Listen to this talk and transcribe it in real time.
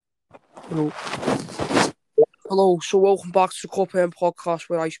Hello. Hello, so welcome back to the Cup End podcast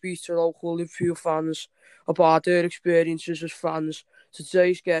where I speak to local Liverpool fans about their experiences as fans.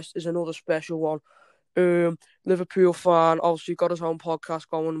 Today's guest is another special one. Liverpool fan, obviously got his own podcast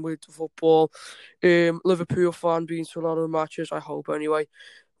going with the football. Liverpool fan, been to a lot of matches, I hope anyway.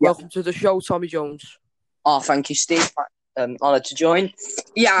 Welcome to the show, Tommy Jones. Oh, thank you, Steve. Honoured to join.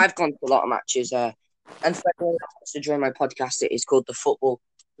 Yeah, I've gone to a lot of matches. And for anyone that wants to join my podcast, it is called The Football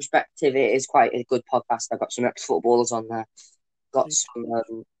Perspective. It is quite a good podcast. I've got some ex-footballers on there. Got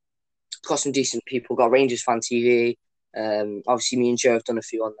some decent people. Got Rangers Fan TV. Obviously, me and Joe have done a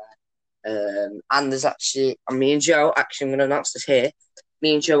few on there. And there's actually, me and Joe, I'm going to announce this here.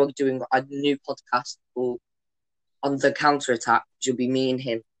 Me and Joe are doing a new podcast called On the Counter Attack, which will be me and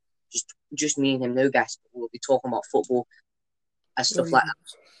him. Just me and him, no guests. But we'll be talking about football and stuff like that.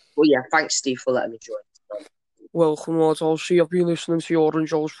 Well, yeah, thanks, Steve, for letting me join. Welcome, lads. I've been listening to your and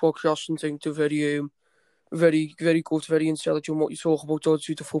Joe's podcast and think they're very, very good, very intelligent what you talk about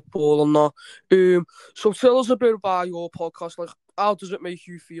to the football and that. So tell us a bit about your podcast. Like, how does it make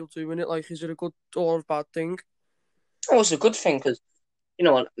you feel doing it? Like, is it a good or a bad thing? Oh, it's a good thing because, you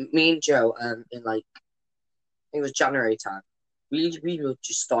know, me and Joe, in like, I think it was January time, we were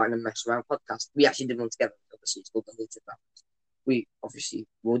just starting a mess around podcast. We actually did one together, obviously, it's called Deleted Now. We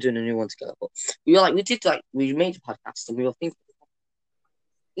were doing a new one together, but we made a podcast and we were thinking,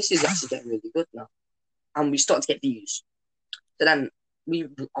 this is actually getting really good now. And we started to get views. So then we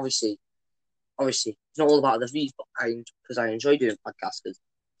obviously, it's not all about the views, but because I enjoy doing podcasts because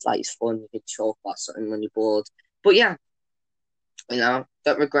it's fun, you can talk about something when you're bored. But yeah,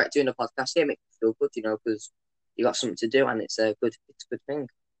 don't regret doing a podcast. Yeah, it makes you feel good, because you got something to do and it's a good thing.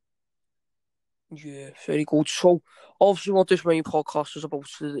 Yeah, very good. So, obviously, what this main podcast is about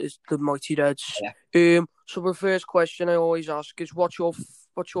is the Mighty Reds. Yeah. So the first question I always ask is, what's your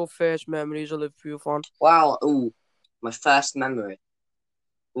first memory as a Liverpool fan? Wow, my first memory.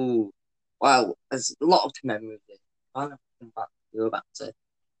 Well, there's a lot of memories. I don't think back. You're about to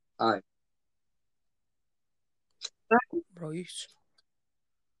time. Right.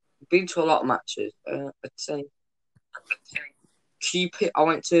 Been to a lot of matches. I'd say I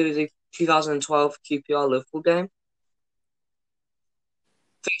went to the 2012 QPR Liverpool game.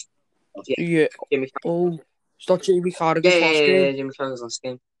 Yeah. Jimmy Oh, it's not Jamie Carragher's last game? Yeah, Jimmy Carragher's last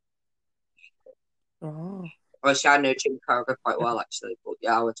game. Oh. Obviously, I know Jimmy Carragher quite well, actually. But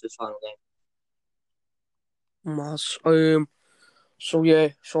yeah, I went to his final game. Nice. So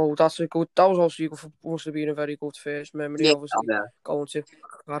that's a good. That was also must have been a very good first memory. Yeah, obviously, going to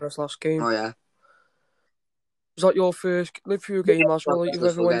Carragher's last game. Oh yeah. Was that your first Liverpool game as well that you've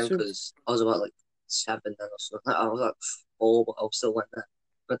ever went to? Because I was about 7 then or something. I was 4, but I still went there.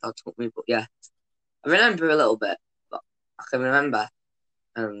 My dad took me, but yeah, I remember a little bit. But I can remember.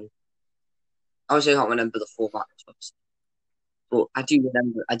 Obviously, I can't remember the full match, obviously. But I do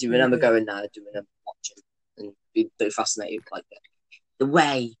remember going there. I do remember watching and being so fascinated, the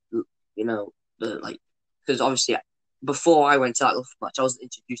way, because obviously before I went to that Liverpool match, I wasn't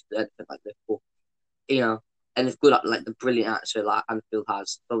introduced to anything like Liverpool, and it's good at the brilliant atmosphere like Anfield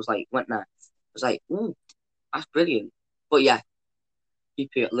has. So I was went there, I was ooh, that's brilliant. But yeah,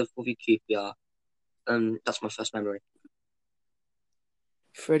 QPR, Liverpool v QPR, that's my first memory.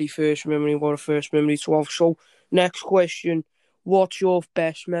 Very first memory, what a first memory to have. So, next question, what's your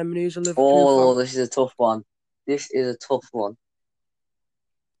best memory as a Liverpool fan? This is a tough one.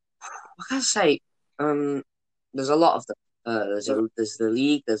 I can't say. There's a lot of them. There's the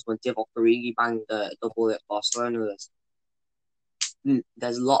league. There's when Divock Origi banged a double at Barcelona.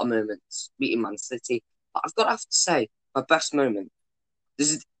 There's a lot of moments beating Man City. But I've got to have to say my best moment.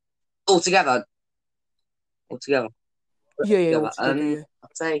 This is altogether. Yeah. Altogether, yeah.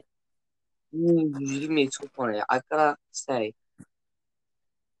 I'd say. You give me a tough one here. I've got to say.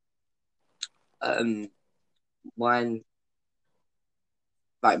 When.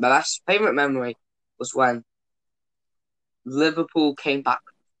 My last favourite memory was when Liverpool came back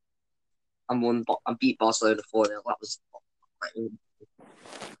and beat Barcelona 4-0. That was.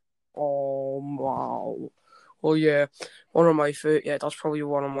 Oh, wow. Well, yeah, one of my favorite. Yeah, that's probably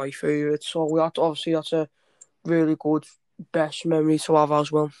one of my favorites. So obviously that's a really good best memory to have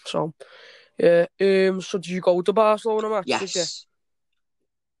as well. So, yeah. So did you go to the Barcelona match? Yes. Did you?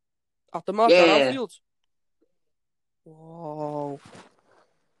 At the match at Anfield? Wow.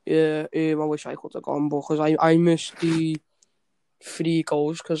 Yeah. I wish I could have gone, because I missed the 3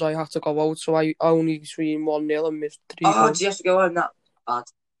 goals because I had to go out. So I only seen 1-0 and missed 3 goals. Oh, did you have to go on that bad?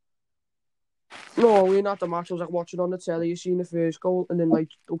 No, we didn't at the match. I was watching on the telly. You seen the first goal, and then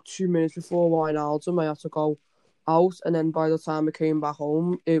 2 minutes before Wijnaldum, I had to go. out, and then by the time I came back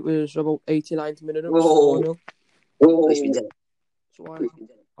home, it was about 80, 90 minutes. It was Whoa. 4-0. At least we did it. So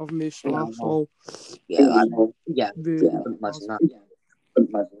I've missed Yeah, that. So really couldn't imagine that.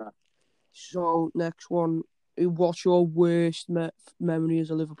 So next one, what's your worst memory as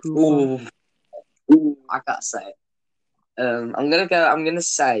a Liverpool fan? I gotta say, I'm gonna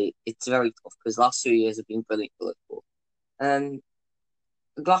say it's very tough because the last 2 years have been brilliant for Liverpool. I'd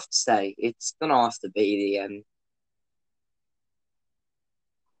have to say it's gonna have to be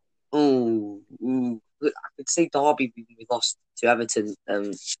the I could say Derby we lost to Everton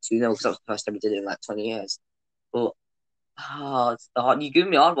 2-0 because that was the first time we did it in like 20 years. But it's hard. You give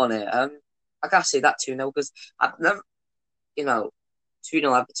me a hard one here. I gotta say that 2-0 because I've never 2-0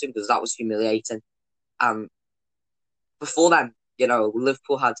 Everton because that was humiliating. And before then, we had all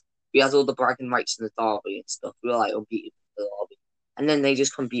the bragging rights in the derby and stuff. We were like unbeaten in the derby, and then they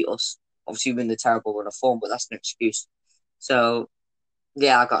just couldn't beat us. Obviously, we're in the terrible run of form, but that's no excuse. So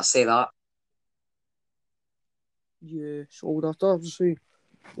yeah, I gotta say that. Yeah, so that obviously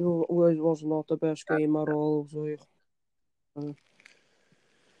was not the best game at all. It was like,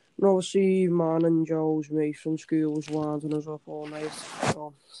 obviously, man and Joe's mate from school was winding us up all night,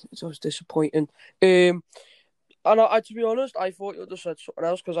 so it was disappointing. And to be honest, I thought you would have said something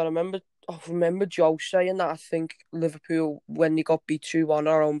else because I remember Joe saying that I think Liverpool, when they got beat 2-1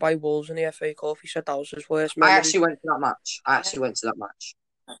 at home by Wolves in the FA Cup, he said that was his worst memory. I actually went to that match.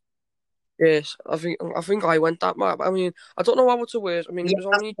 Yes, I think I went that match. I mean, I don't know how it's the worst. I mean, Yeah, it was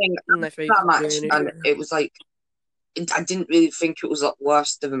that's only the thing. an FA That Cup match, game. and it was like I didn't really think it was like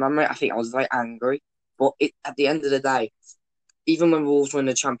worst of a memory. I think I was very angry, but at the end of the day, even when Wolves won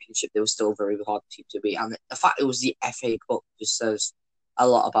the championship, they were still a very hard team to beat. And the fact it was the FA Cup just says a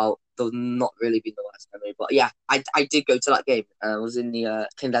lot about them not really being the worst memory. But yeah, I did go to that game. I was in the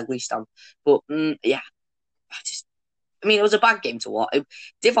Kindagley stand. But yeah, it was a bad game to watch.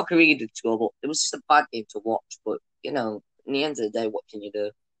 Divock really did score, but it was just a bad game to watch. But in the end of the day, what can you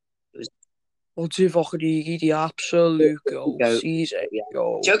do? It was Divock Origi, the absolute go. goal. He's a Yeah.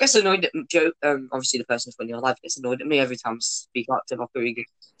 goal. Joe gets annoyed at Joe. Obviously the person in your life gets annoyed at me every time I speak out to Divock Origi.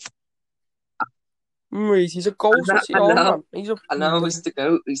 Mate, he's a ghost. What's he on, man? He's a I know, he's the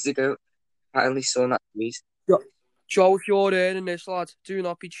goat. He's the goat. I only saw that tweet. Joe, if you're hearing this, lad, do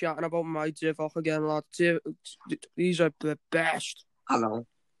not be chatting about my Divock again, lad. These are the best. I know.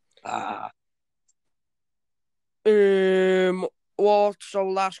 So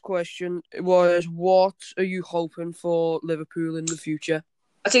last question was, what are you hoping for Liverpool in the future?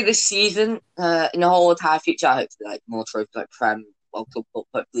 I'd say this season, in the whole entire future, I hope for like more trophies like Prem, World Cup, but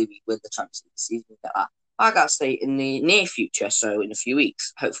hopefully we win the Champions League this season. We get that. I gotta say, in the near future, so in a few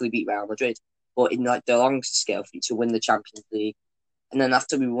weeks, hopefully beat Real Madrid. But in like the long scale future, win the Champions League, and then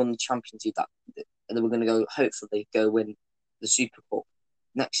after we won the Champions League, and then we're gonna hopefully go win the Super Cup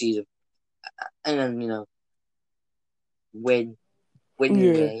next season, and then win win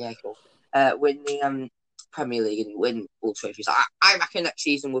the Premier League and win all trophies. I reckon next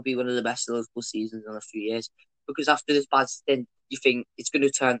season will be one of the best Liverpool seasons in a few years because after this bad stint, you think it's going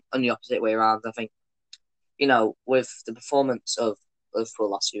to turn on the opposite way around. I think with the performance of Liverpool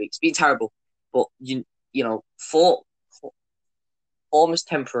last few weeks, it's been terrible, but form is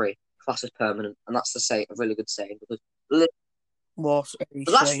temporary, class is permanent, and that's a really good saying because the last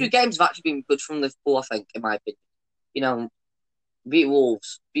few games have actually been good from Liverpool. I think, in my opinion, beat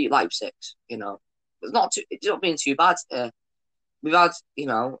Wolves, beat Leipzig. It's not being too bad. We've had,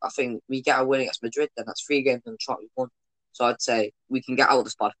 I think we get a win against Madrid. Then that's 3 games on the trot we've won. So I'd say we can get out of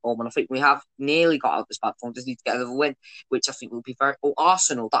this bad form, and I think we have nearly got out of this bad form. Just need to get another win, which I think will be very. Oh,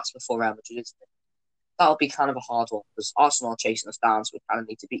 Arsenal, that's before Real Madrid, isn't it? That'll be kind of a hard one because Arsenal are chasing us down, so we kind of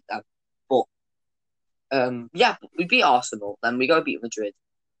need to beat them. But yeah, we beat Arsenal, then we go beat Madrid.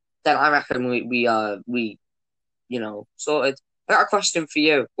 Then I reckon we sorted. I got a question for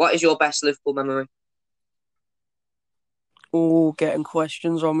you. What is your best Liverpool memory? Oh, getting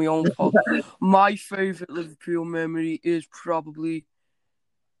questions on my own pod. My favourite Liverpool memory is probably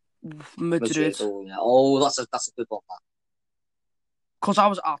Madrid. Oh, yeah. Oh, that's a good one, man. Because I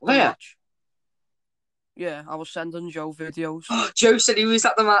was at the match. Yeah, I was sending Joe videos. Joe said he was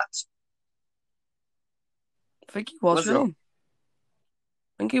at the match. I think he was, I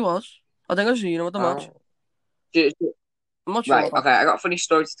think he was. I think I seen him at the match. I'm not sure. Right, okay, I got a funny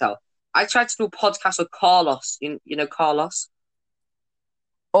story to tell. I tried to do a podcast with Carlos. You know Carlos?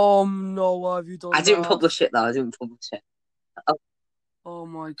 No, why have you done that? I didn't publish it, though. I didn't publish it. Oh,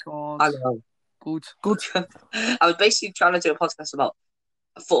 my God. I know. Good. I was basically trying to do a podcast about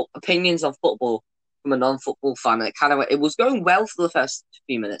opinions on football from a non-football fan. It was going well for the first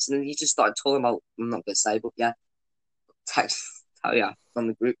few minutes, and then he just started talking about, I'm not going to say, but yeah, text. Oh yeah, from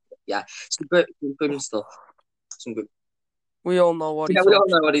the group. Yeah, some good stuff. Some good. We all know what he Yeah, we all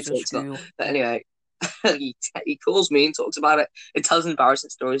talks know what he about in talks about. school. But anyway, he calls me and talks about it. It tells embarrassing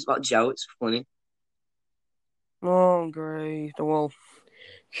stories about Joe. It's funny. Oh, great. Well,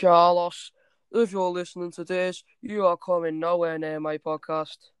 Carlos, if you're listening to this, you are coming nowhere near my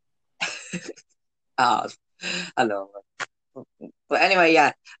podcast. Ah, I know. But anyway,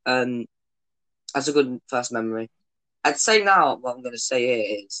 yeah. That's a good first memory. I'd say now what I'm going to say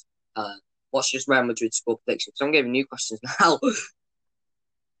here is, what's just Real Madrid score prediction? So I'm giving you questions now.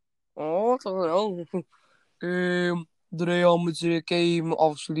 Oh, I don't know. The Real Madrid game,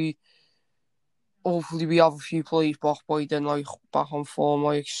 obviously, hopefully we have a few players back by then, like back on form,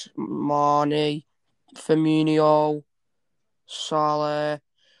 like Mane, Firmino, Salah.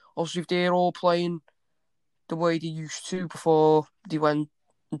 Obviously, if they're all playing the way they used to before they went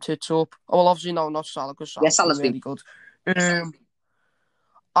and tits up. Oh, well, obviously, no, not Salah, because Yeah, Salah's been Salah's been. really good.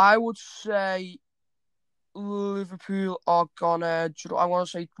 I would say Liverpool are gonna. I want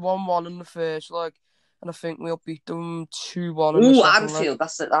to say 1-1 in the first leg, and I think we'll beat them 2-1 in the Ooh, second leg. Anfield.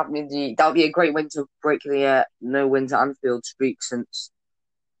 That would be a great win to break the no wins at Anfield streak since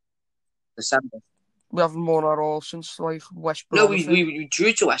December. We haven't won at all since like West No, Brom, I we, think. we, we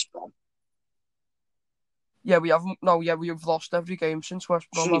drew to West Brom. Yeah, we haven't. No, yeah, we've lost every game since West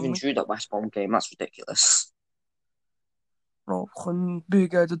We Brom, shouldn't haven't even we? drew that West Brom game. That's ridiculous. No,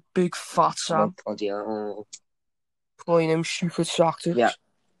 big-headed, big fat Oh my Sam god, yeah. Oh. playing him stupid Yeah. tactics.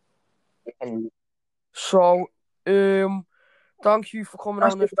 And So, thank you for coming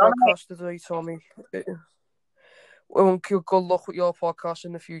that's on good, this podcast today, Tommy. Well, good luck with your podcast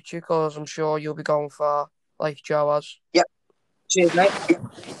in the future, because I'm sure you'll be going far, like Joe has. yeah. Cheers, mate.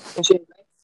 Okay.